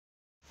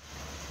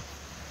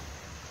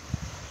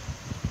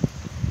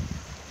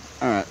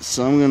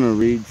So I'm going to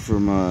read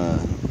from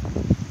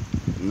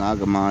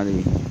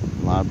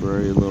Nagamati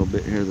Library a little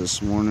bit here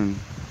this morning.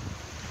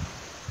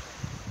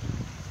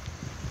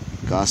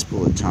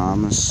 Gospel of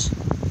Thomas.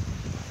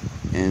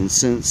 And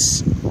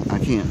since I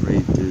can't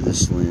read through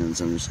this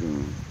lens, I'm just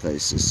going to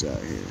face this out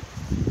here.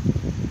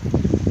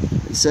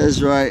 It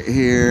says right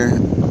here,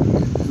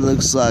 it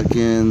looks like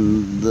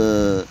in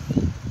the,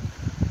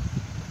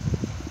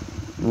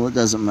 well, it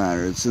doesn't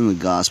matter. It's in the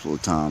Gospel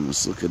of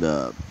Thomas. Look it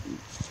up.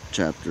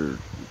 Chapter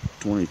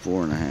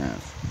 24.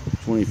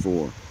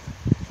 It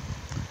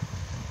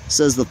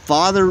says, the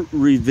Father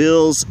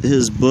reveals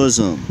his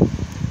bosom.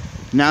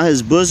 Now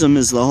his bosom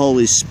is the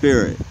Holy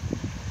Spirit.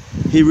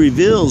 He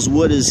reveals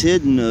what is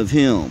hidden of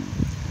him.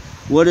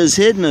 What is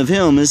hidden of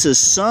him is his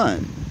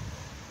Son,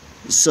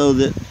 so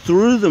that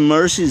through the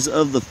mercies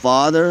of the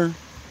Father,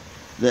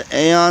 the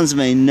aeons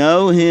may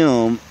know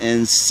him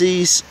and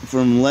cease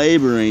from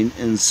laboring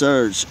in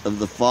search of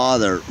the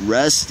Father,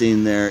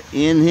 resting there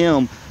in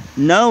him,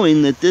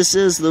 knowing that this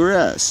is the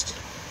rest.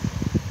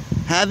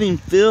 Having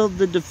filled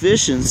the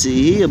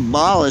deficiency, he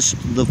abolished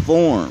the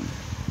form.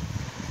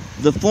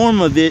 The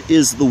form of it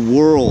is the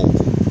world,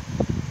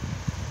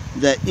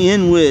 that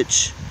in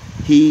which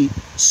he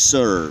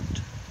served.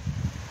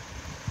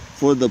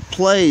 For the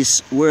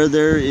place where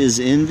there is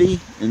envy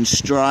and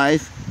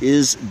strife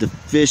is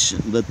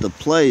deficient, but the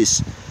place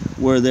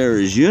where there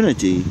is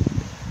unity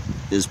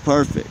is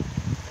perfect.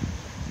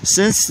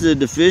 Since the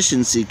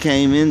deficiency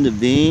came into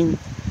being,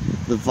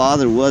 the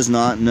Father was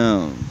not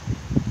known.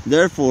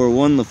 Therefore,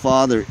 when the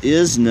Father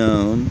is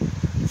known,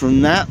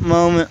 from that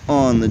moment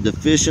on the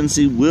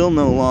deficiency will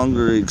no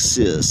longer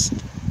exist.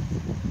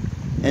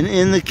 And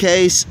in the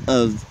case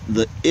of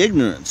the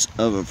ignorance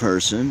of a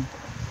person,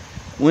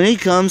 when he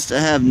comes to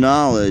have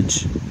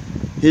knowledge,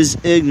 his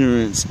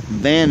ignorance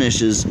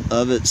vanishes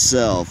of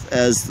itself,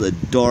 as the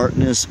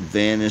darkness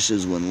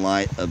vanishes when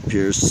light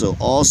appears, so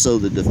also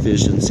the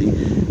deficiency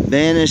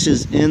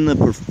vanishes in the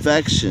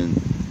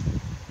perfection.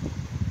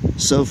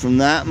 So from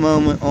that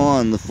moment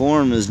on, the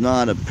form is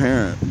not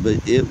apparent,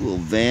 but it will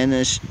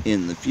vanish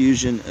in the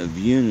fusion of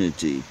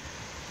unity.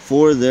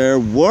 For their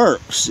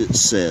works, it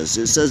says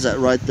that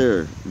right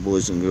there,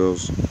 boys and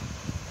girls.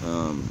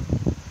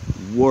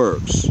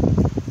 Works.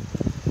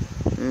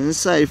 And it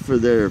say for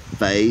their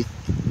faith,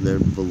 their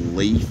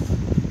belief,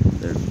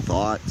 their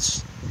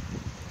thoughts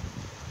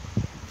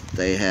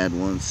they had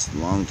once a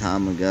long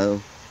time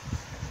ago.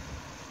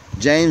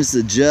 James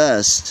the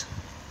Just,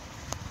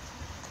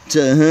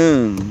 to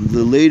whom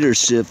the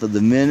leadership of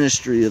the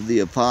ministry of the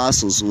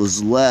apostles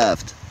was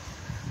left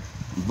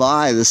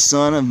by the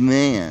Son of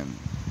Man,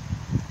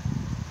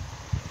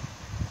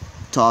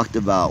 talked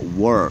about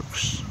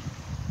works.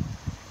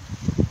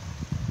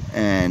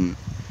 And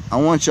I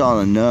want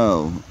y'all to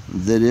know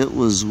that it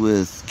was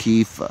with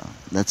Kepha.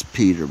 That's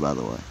Peter, by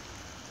the way.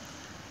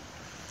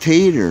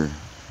 Peter,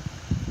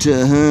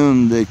 to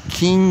whom the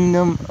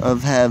kingdom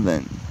of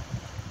heaven,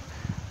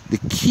 the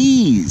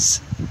keys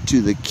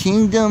to the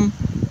kingdom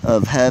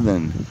of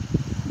heaven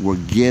were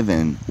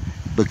given,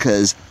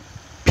 because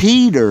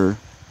Peter,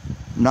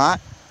 not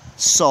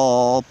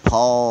Saul,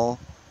 Paul,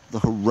 the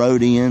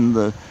Herodian,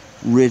 the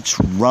rich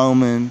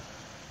Roman,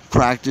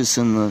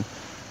 practicing the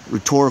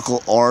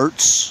rhetorical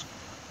arts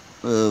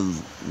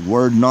of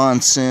word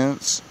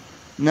nonsense.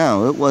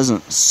 No, it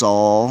wasn't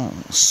Saul,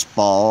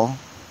 Paul.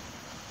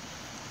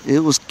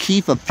 It was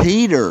Kepha.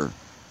 Peter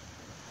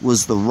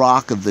was the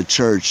rock of the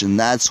church, and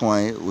that's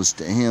why it was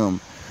to him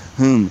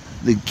whom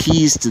the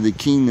keys to the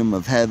kingdom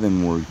of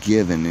heaven were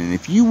given. And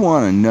if you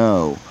want to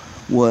know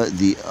what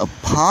the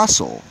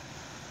apostle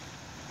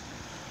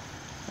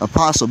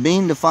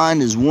being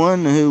defined as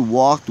one who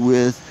walked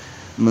with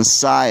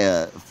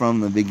Messiah from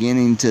the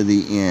beginning to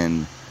the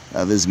end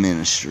of his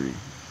ministry.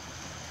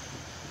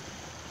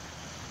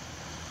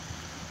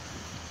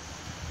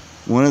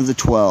 One of the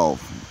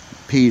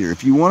 12, Peter.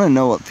 If you want to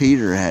know what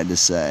Peter had to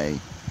say,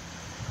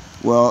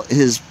 well,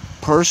 his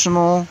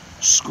personal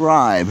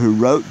scribe who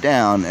wrote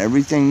down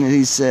everything that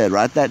he said,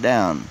 write that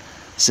down,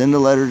 send a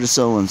letter to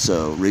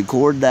so-and-so,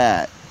 record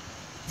that,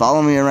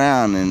 follow me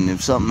around, and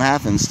if something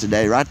happens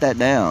today, write that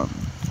down.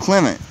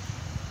 Clement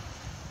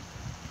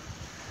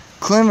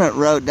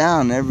wrote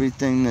down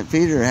everything that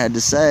Peter had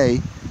to say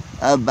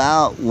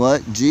about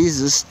what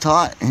Jesus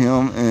taught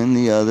him and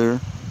the other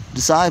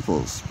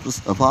disciples,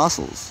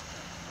 apostles.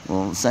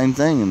 Well, same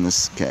thing in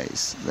this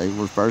case. They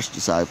were first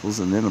disciples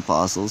and then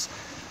apostles,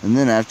 and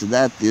then after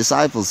that the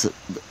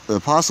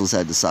apostles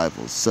had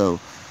disciples. So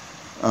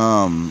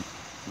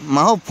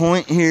my whole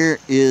point here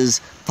is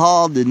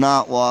Paul did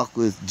not walk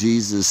with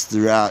Jesus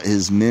throughout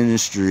his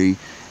ministry.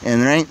 And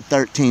there ain't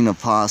 13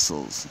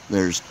 apostles.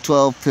 There's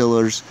 12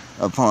 pillars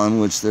upon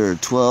which there are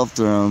 12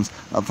 thrones,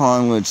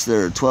 upon which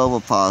there are 12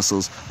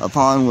 apostles,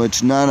 upon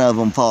which none of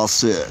them Paul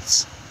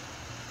sits.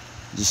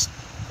 Just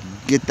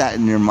get that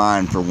in your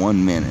mind for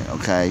 1 minute,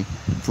 okay?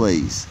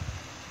 Please.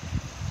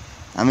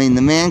 I mean,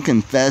 the man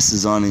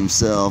confesses on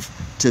himself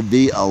to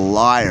be a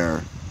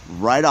liar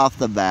right off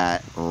the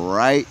bat,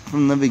 right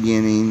from the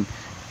beginning,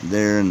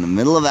 there in the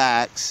middle of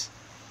Acts.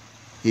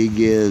 he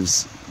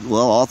gives,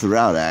 well, all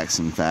throughout Acts,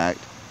 in fact,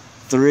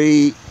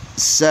 3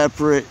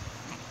 separate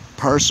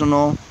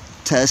personal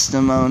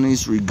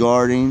testimonies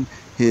regarding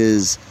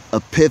his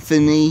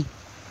epiphany,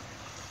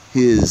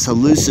 his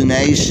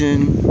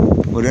hallucination,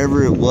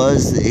 whatever it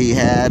was that he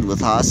had with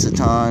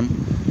Hasatan,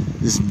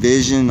 this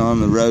vision on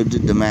the road to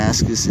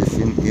Damascus,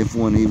 if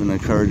one even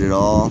occurred at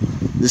all,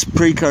 this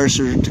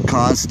precursor to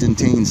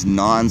Constantine's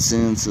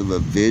nonsense of a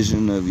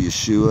vision of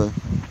Yeshua,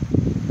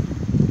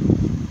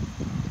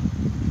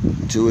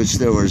 to which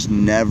there was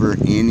never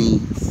any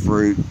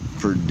fruit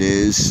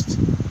produced.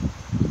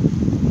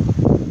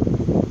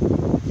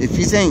 If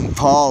you think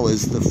Paul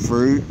is the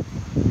fruit,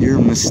 you're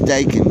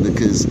mistaken,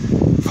 because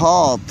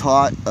Paul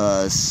taught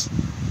us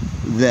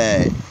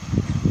that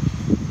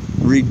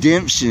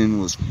redemption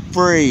was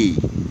free.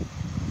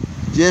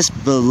 Just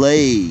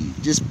believe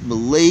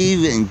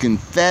and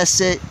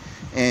confess it,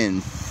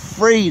 and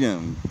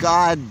freedom.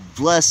 God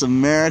bless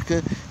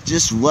America.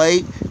 Just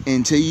wait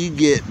until you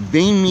get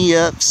beam me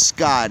up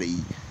Scotty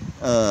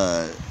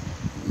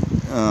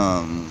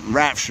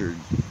raptured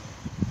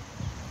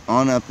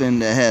on up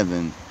into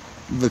heaven,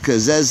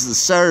 because as the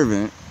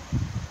servant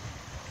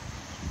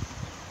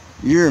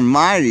you're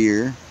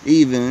mightier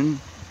even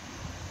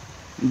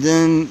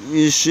than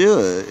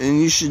Yeshua, and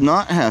you should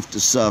not have to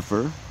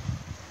suffer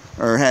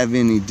or have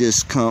any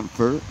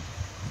discomfort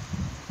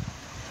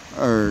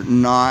or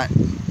not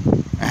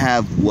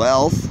have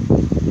wealth.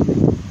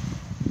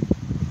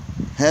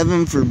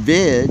 Heaven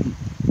forbid,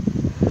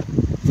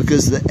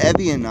 because the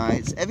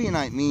Ebionites,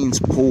 Ebionite means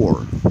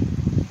poor,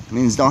 it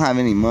means don't have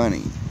any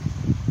money.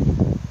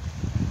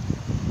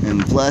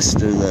 And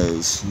blessed are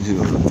those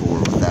who are poor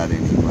without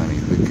any money,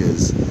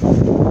 because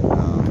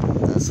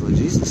that's what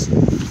Jesus said.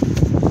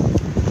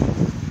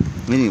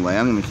 Anyway,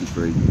 I'm going to keep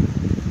reading.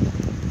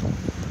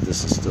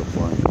 This is still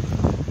playing.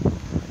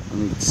 Let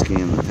me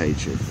scan the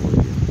page here for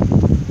you.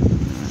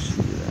 I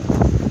should do that.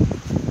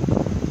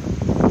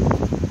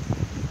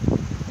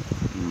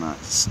 I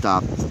might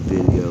stop the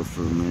video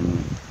for a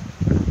minute.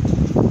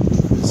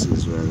 This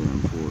is rather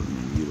important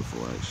and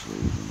beautiful,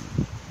 actually.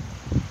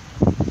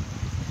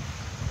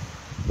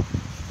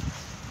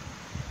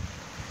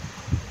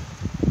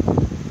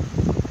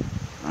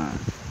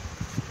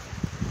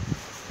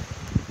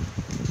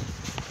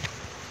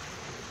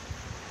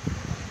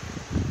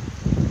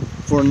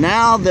 For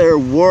now their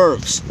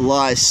works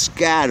lie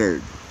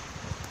scattered.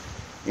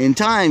 In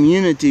time,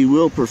 unity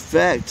will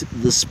perfect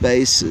the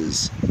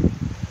spaces.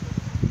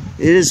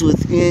 It is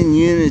within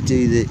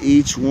unity that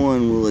each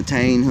one will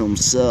attain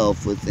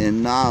himself.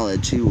 Within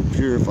knowledge, he will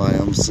purify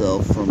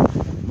himself from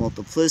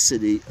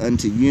multiplicity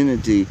unto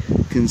unity,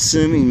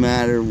 consuming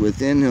matter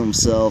within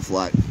himself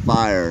like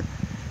fire,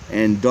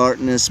 and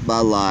darkness by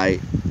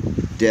light,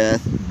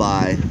 death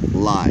by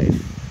life.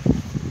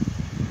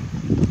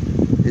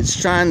 It's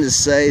trying to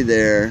say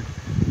there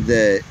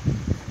that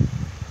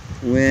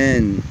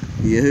when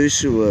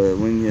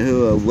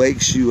Yahuwah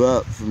wakes you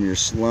up from your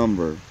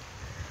slumber,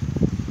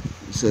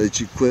 so that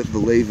you quit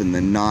believing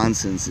the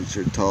nonsense that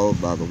you're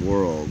told by the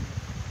world,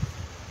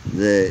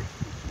 that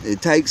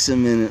it takes a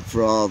minute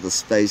for all the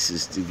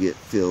spaces to get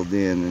filled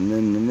in, and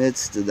in the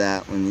midst of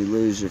that, when you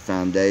lose your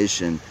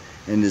foundation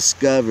and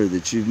discover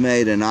that you've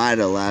made an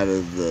idol out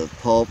of the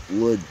pulp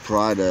wood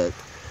product,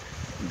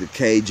 the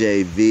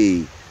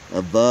KJV,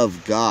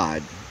 above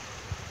God,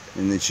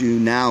 and that you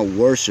now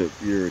worship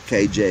your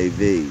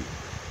KJV,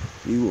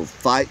 you will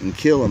fight and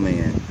kill a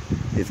man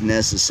if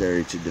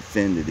necessary to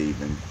defend it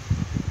even.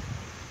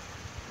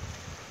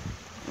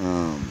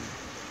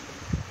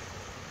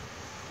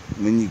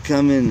 When you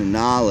come into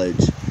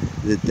knowledge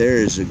that there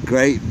is a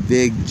great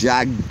big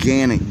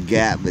gigantic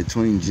gap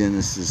between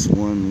Genesis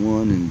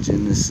 1:1 and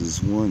Genesis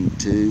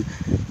 1:2,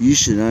 you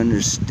should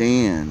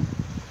understand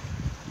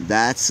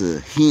that's a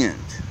hint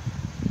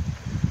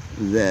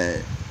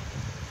that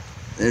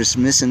there's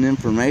missing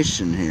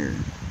information here,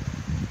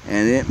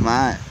 and it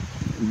might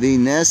be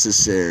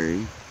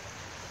necessary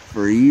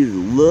for you to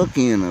look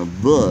in a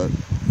book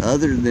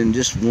other than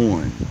just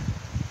one.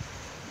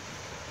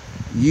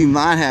 You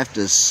might have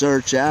to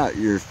search out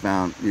your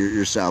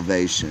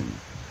salvation,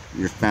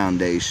 your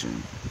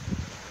foundation.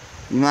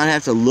 You might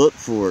have to look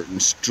for it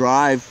and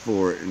strive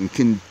for it and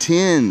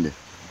contend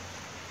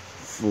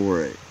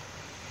for it.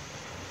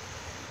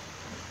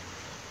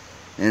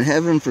 And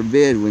heaven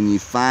forbid, when you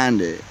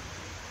find it,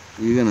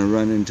 you're going to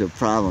run into a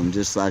problem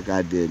just like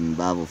I did in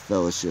Bible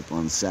fellowship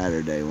on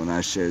Saturday when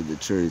I shared the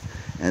truth,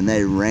 and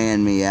they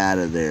ran me out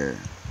of there.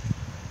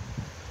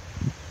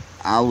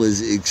 I was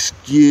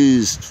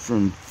excused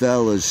from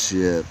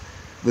fellowship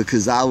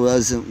because I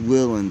wasn't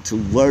willing to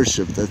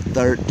worship the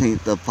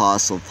 13th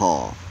Apostle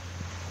Paul.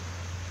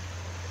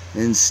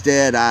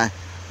 Instead, I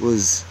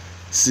was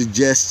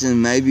suggesting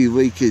maybe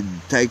we could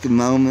take a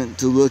moment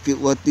to look at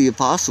what the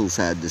apostles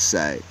had to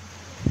say.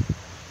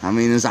 I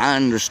mean, as I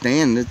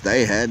understand it,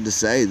 they had to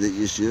say that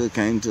Yeshua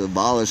came to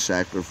abolish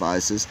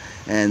sacrifices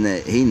and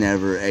that he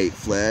never ate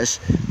flesh,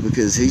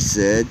 because he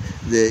said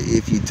that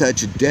if you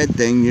touch a dead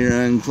thing, you're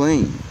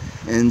unclean.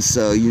 And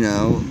so,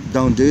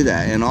 don't do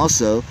that. And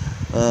also,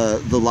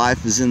 the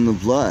life is in the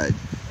blood.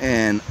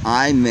 And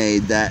I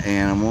made that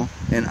animal,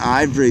 and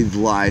I breathed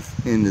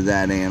life into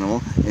that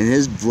animal, and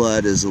his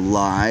blood is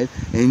alive,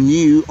 and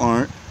you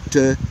aren't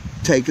to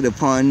take it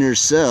upon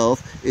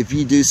yourself, if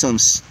you do some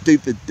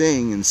stupid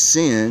thing and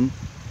sin,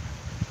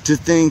 to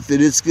think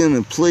that it's going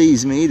to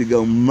please me to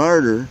go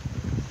murder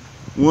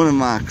one of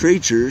my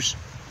creatures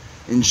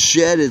and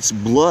shed its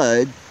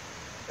blood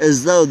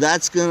as though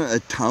that's going to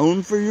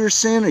atone for your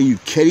sin. Are you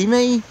kidding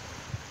me?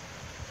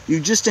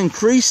 You just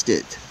increased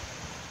it.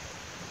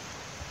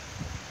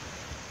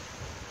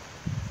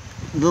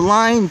 The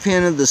lying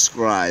pen of the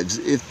scribes,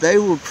 if they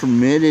were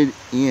permitted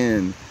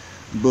in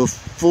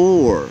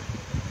before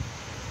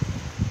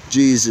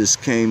Jesus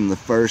came the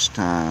first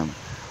time,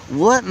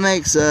 what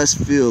makes us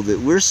feel that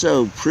we're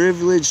so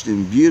privileged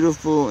and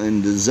beautiful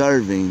and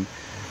deserving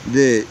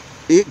that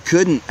it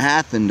couldn't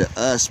happen to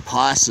us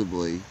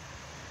possibly?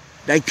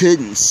 They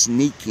couldn't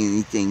sneak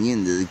anything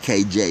into the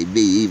KJB,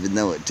 even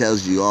though it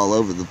tells you all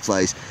over the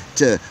place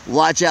to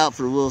watch out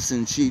for wolves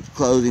in sheep's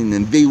clothing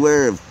and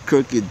beware of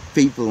crooked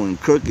people and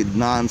crooked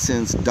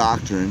nonsense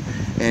doctrine,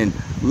 and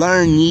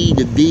learn ye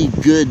to be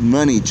good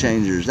money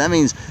changers. That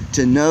means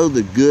to know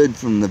the good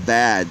from the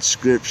bad,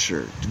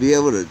 Scripture, to be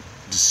able to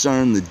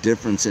discern the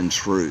difference in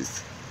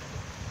truth.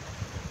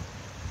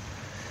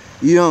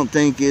 You don't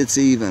think it's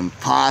even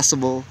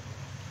possible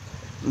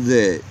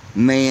that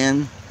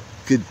man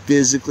could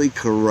physically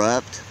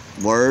corrupt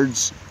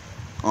words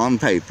on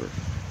paper?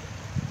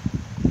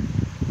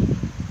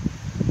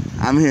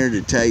 I'm here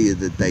to tell you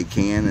that they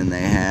can, and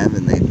they have,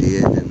 and they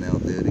did, and they'll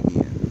do it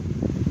again.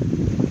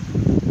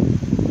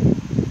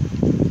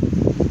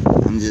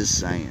 I'm just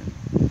saying.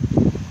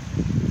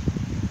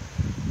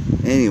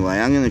 Anyway,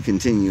 I'm going to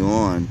continue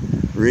on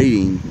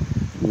reading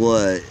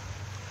what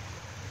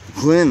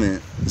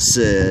Clement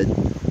said,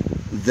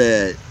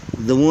 that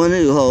the one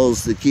who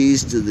holds the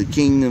keys to the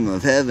kingdom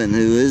of heaven,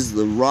 who is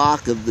the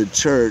rock of the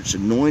church,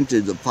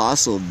 anointed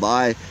apostle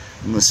by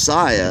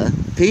Messiah,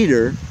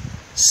 Peter,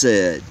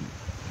 said.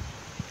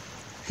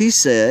 He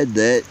said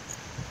that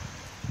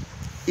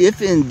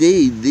if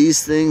indeed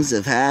these things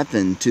have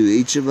happened to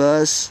each of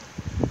us,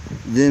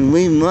 then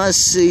we must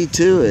see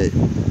to it,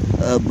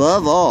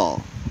 above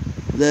all,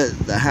 that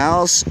the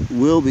house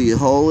will be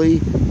holy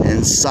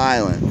and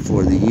silent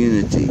for the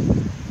unity.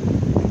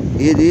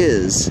 It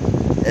is,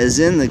 as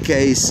in the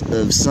case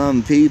of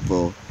some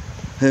people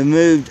who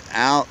moved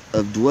out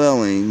of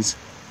dwellings,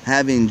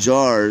 having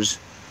jars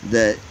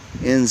that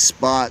in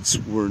spots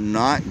were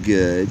not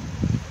good,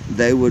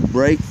 they would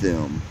break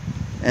them,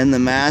 and the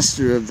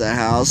master of the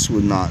house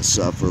would not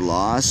suffer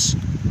loss.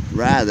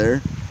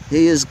 Rather,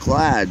 he is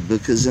glad,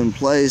 because in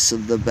place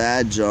of the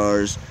bad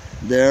jars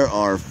there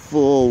are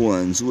full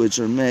ones which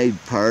are made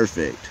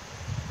perfect.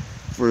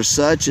 For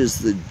such is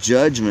the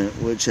judgment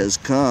which has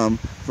come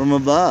from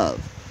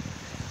above.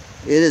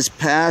 It is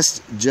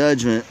passed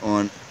judgment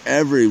on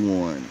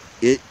everyone.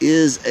 It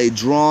is a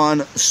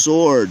drawn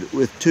sword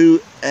with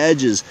two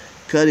edges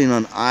cutting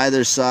on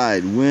either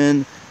side.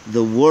 When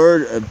the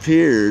word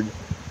appeared,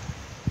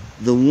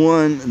 the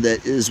one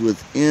that is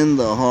within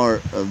the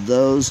heart of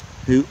those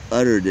who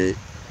uttered it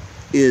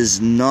is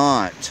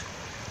not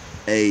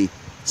a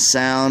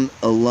sound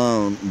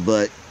alone,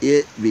 but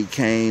it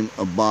became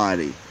a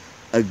body.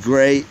 A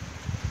great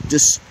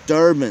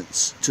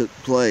disturbance took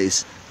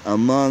place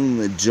among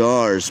the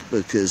jars,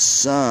 because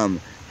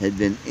some had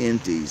been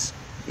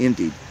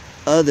emptied,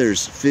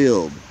 others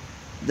filled.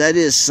 That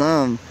is,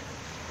 some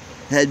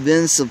had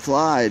been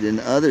supplied and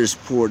others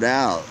poured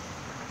out.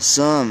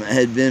 Some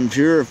had been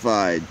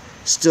purified,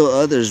 still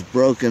others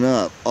broken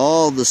up.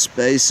 All the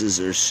spaces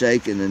are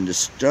shaken and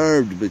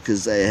disturbed,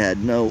 because they had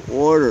no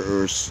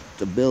order or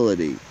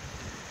stability.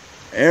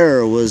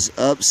 Error was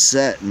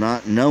upset,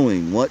 not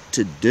knowing what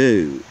to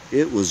do.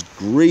 It was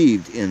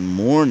grieved in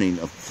mourning,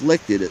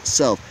 afflicted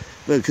itself,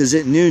 because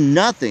it knew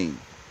nothing.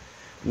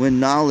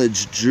 When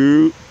knowledge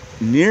drew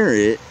near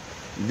it,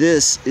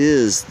 this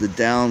is the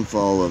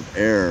downfall of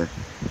error,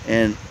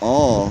 and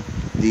all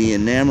the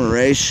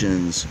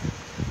enumerations.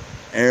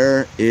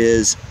 Error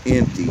is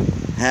empty,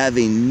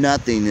 having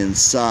nothing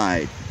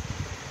inside.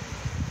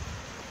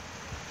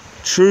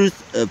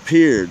 Truth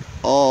appeared,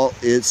 all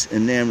its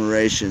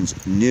enumerations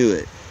knew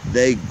it.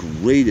 They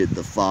greeted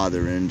the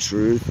Father in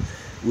truth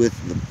with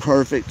the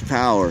perfect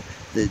power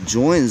that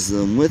joins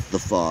them with the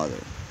Father.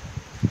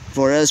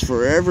 For as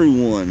for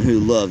everyone who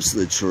loves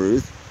the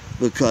truth,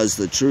 because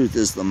the truth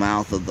is the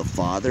mouth of the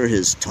Father,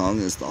 his tongue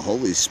is the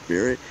Holy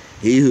Spirit.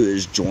 He who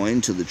is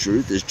joined to the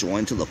truth is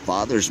joined to the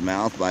Father's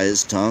mouth by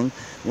his tongue,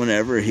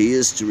 whenever he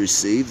is to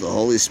receive the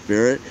Holy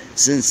Spirit,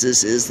 since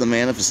this is the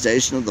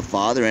manifestation of the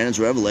Father and his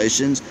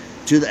revelations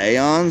to the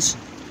aeons.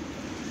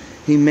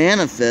 He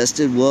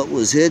manifested what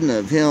was hidden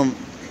of him.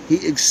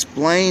 He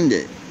explained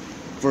it.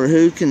 For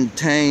who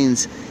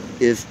contains,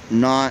 if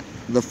not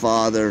the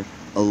Father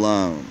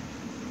alone?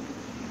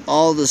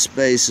 All the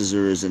spaces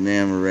are his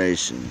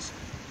enumerations.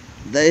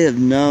 They have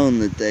known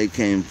that they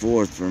came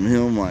forth from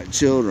him like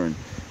children,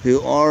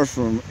 who are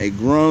from a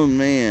grown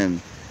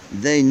man,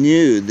 they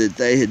knew that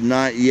they had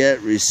not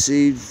yet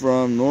received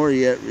from, nor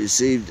yet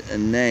received a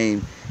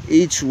name,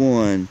 each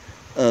one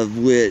of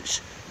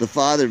which the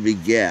Father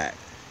begat.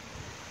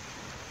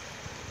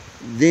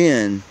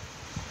 Then,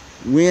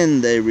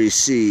 when they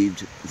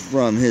received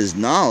from his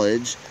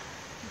knowledge,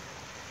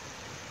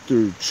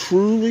 though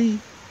truly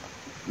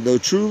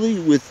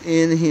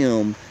within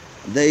him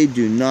they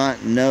do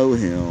not know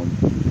him,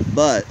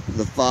 but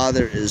the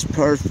Father is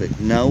perfect,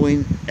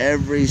 knowing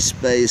every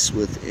space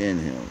within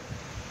him.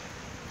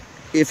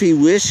 If he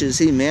wishes,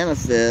 he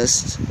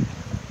manifests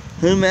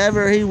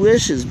whomever he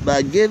wishes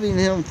by giving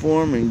him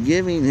form and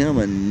giving him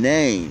a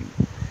name.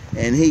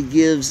 And he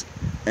gives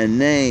a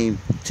name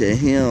to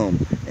him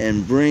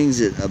and brings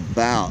it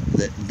about,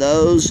 that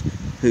those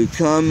who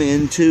come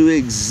into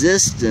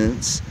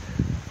existence,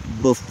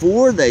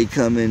 before they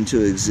come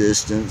into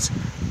existence,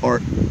 are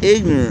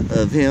ignorant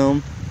of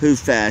him who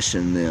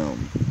fashioned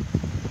them.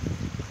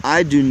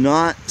 I do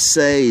not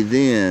say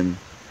then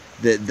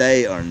that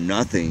they are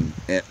nothing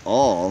at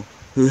all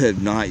who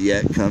have not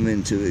yet come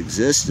into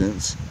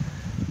existence,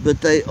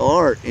 but they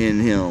are in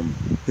him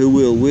who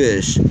will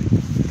wish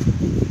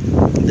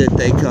that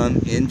they come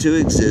into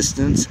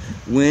existence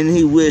when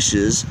he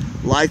wishes,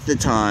 like the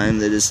time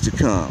that is to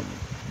come.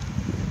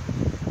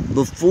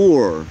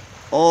 Before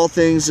all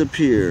things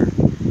appear,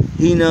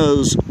 he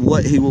knows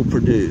what he will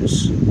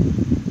produce.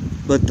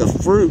 But the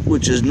fruit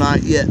which is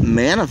not yet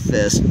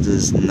manifest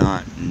does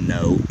not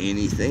know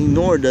anything,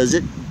 nor does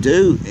it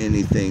do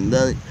anything.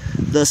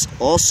 Thus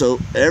also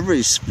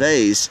every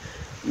space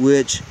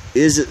which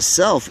is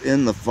itself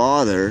in the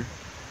Father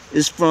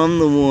is from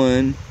the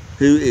one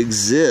who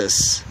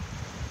exists,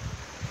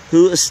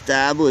 who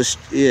established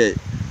it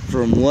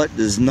from what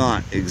does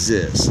not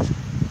exist.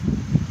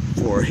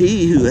 For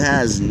he who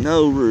has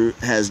no root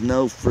has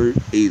no fruit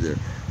either.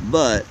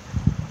 But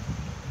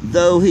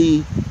though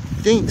he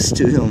thinks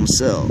to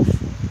himself,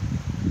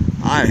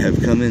 I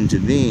have come into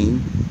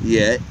being,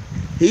 yet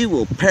he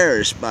will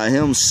perish by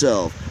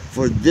himself.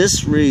 For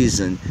this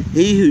reason,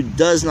 he who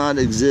does not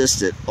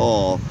exist at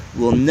all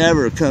will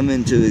never come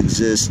into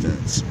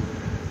existence.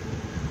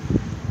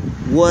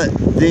 What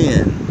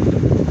then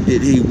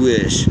did he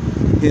wish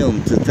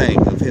him to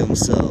think of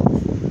himself?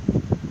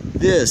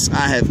 This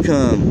I have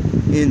come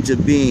into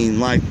being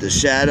like the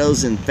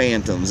shadows and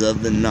phantoms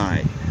of the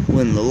night,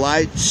 when the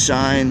lights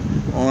shine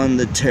on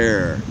the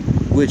terror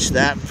which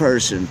that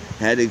person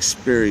had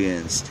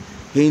experienced.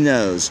 He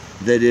knows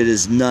that it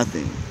is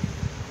nothing.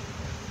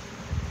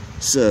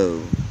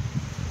 So,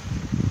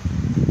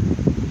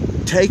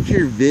 take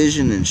your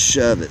vision and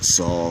shove it,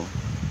 Saul.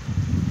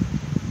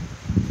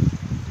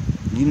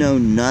 You know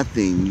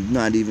nothing. You've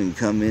not even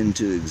come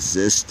into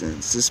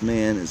existence. This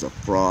man is a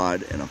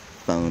fraud and a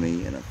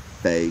phony and a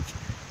fake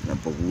and a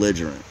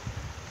belligerent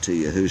to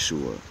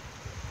Yahushua.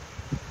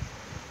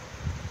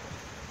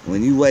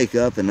 When you wake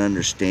up and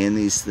understand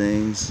these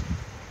things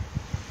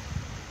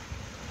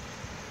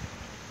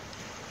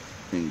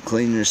and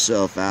clean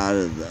yourself out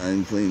of the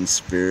unclean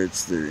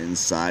spirits that are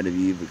inside of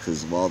you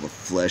because of all the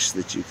flesh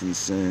that you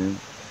consume,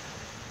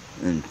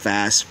 and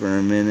fast for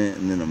a minute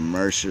and then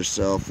immerse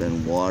yourself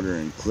in water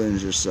and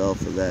cleanse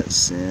yourself of that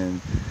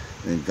sin,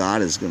 then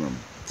God is going to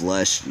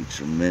bless you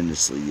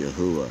tremendously,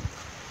 Yahuwah.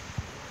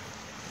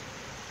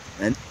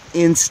 An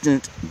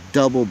instant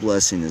double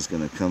blessing is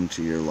going to come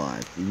to your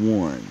life.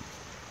 One,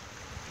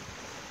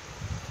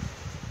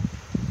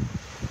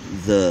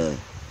 the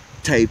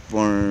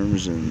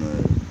tapeworms and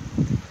the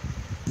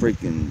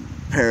freaking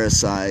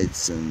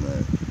parasites and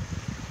the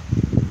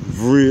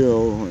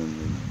vril and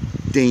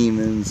the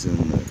demons and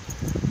the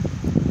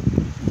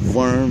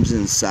worms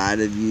inside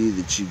of you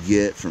that you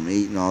get from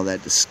eating all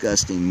that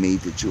disgusting meat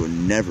that you were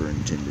never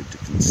intended to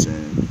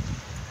consume.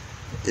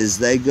 As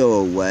they go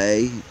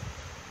away,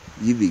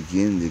 you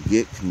begin to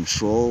get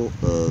control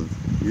of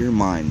your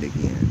mind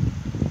again,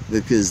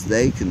 because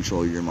they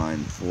control your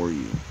mind for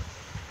you.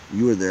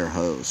 You are their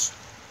host.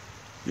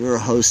 You're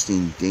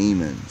hosting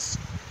demons.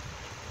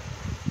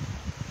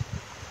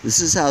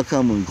 This is how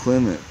come when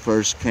Clement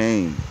first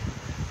came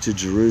to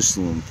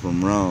Jerusalem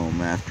from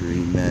Rome after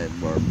he met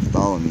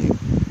Bartholomew,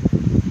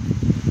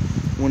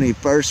 when he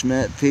first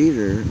met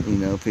Peter,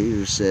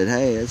 Peter said,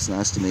 hey, it's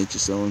nice to meet you,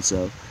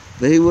 so-and-so.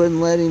 But he wouldn't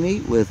let him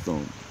eat with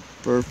them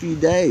for a few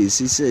days.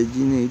 He said,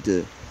 you need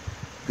to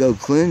go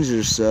cleanse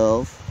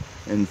yourself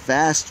and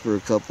fast for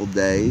a couple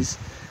days.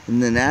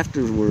 And then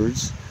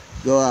afterwards,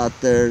 go out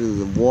there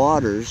to the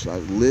waters,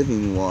 like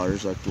living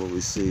waters, like what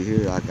we see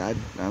here, like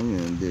I'm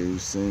going to do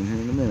soon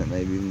here in a minute,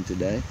 maybe even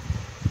today.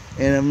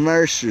 And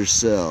immerse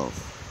yourself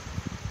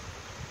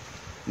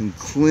and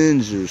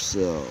cleanse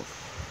yourself.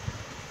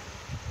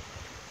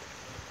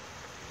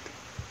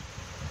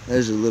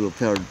 There's a little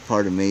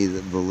part of me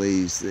that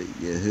believes that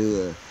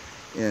Yahuwah,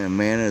 in a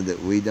manner that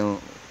we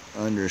don't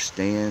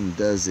understand,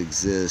 does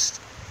exist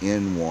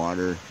in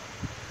water,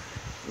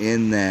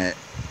 in that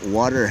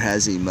water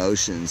has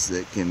emotions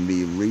that can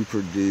be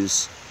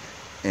reproduced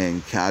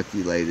and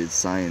calculated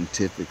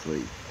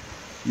scientifically.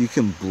 You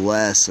can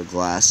bless a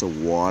glass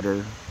of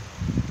water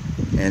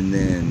and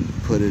then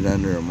put it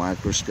under a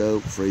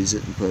microscope, freeze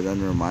it and put it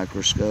under a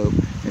microscope,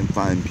 and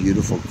find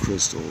beautiful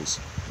crystals.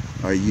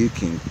 Or you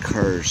can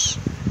curse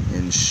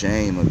and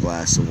shame a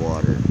glass of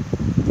water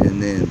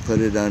and then put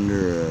it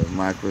under a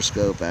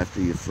microscope after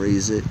you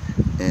freeze it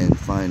and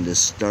find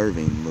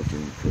disturbing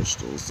looking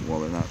crystals.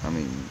 Well, they're not, I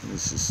mean,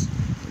 it's just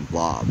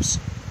blobs.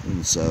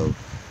 And so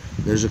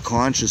there's a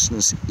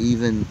consciousness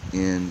even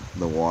in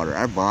the water.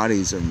 Our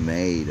bodies are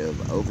made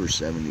of over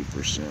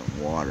 70%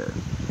 water.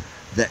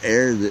 The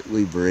air that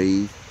we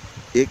breathe,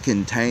 it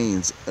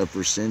contains a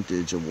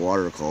percentage of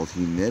water called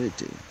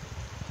humidity.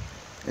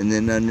 And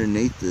then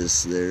underneath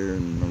us there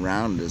and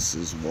around us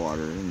is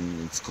water,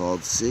 and it's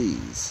called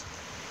seas.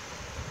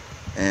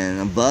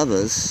 And above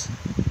us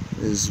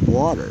is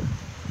water.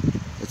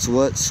 It's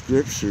what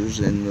scriptures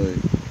and the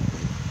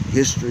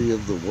history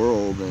of the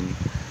world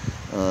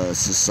and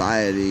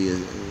society,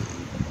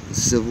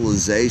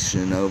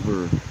 civilization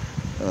over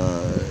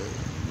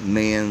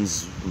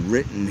man's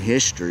written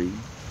history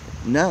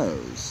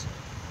knows.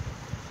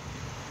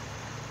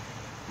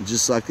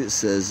 Just like it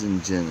says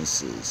in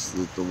Genesis,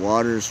 that the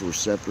waters were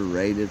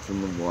separated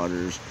from the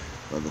waters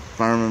by the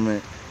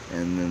firmament,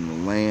 and then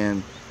the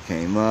land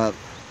came up,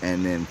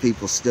 and then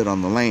people stood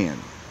on the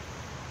land.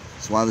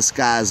 That's why the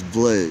sky is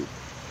blue.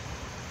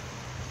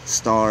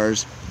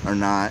 Stars are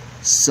not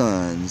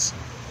suns.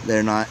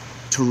 They're not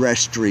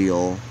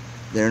terrestrial.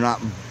 They're not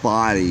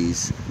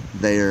bodies.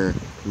 They're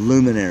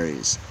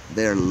luminaries.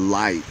 They're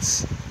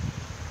lights.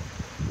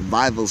 The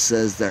Bible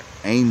says they're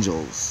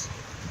angels.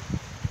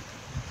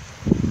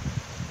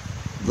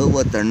 But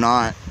what they're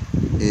not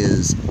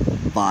is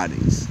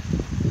bodies.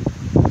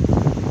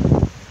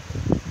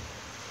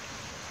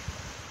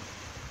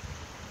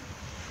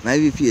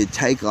 Maybe if you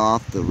take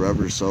off the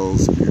rubber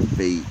soles of your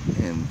feet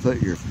and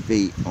put your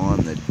feet on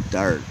the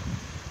dirt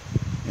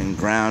and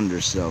ground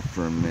yourself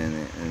for a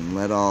minute and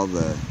let all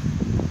the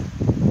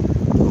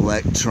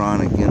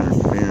electronic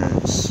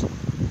interference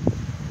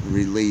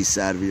release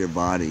out of your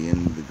body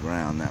into the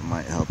ground, that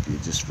might help you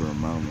just for a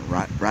moment.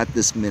 Right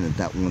this minute,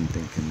 that one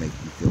thing can make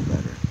you feel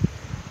better.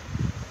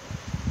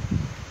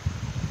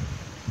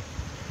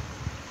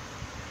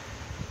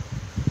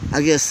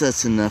 I guess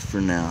that's enough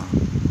for now.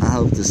 I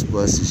hope this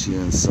blesses you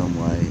in some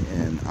way,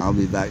 and I'll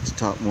be back to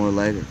talk more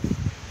later.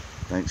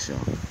 Thanks, y'all.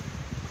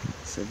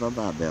 Say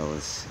bye-bye,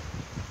 Bellas.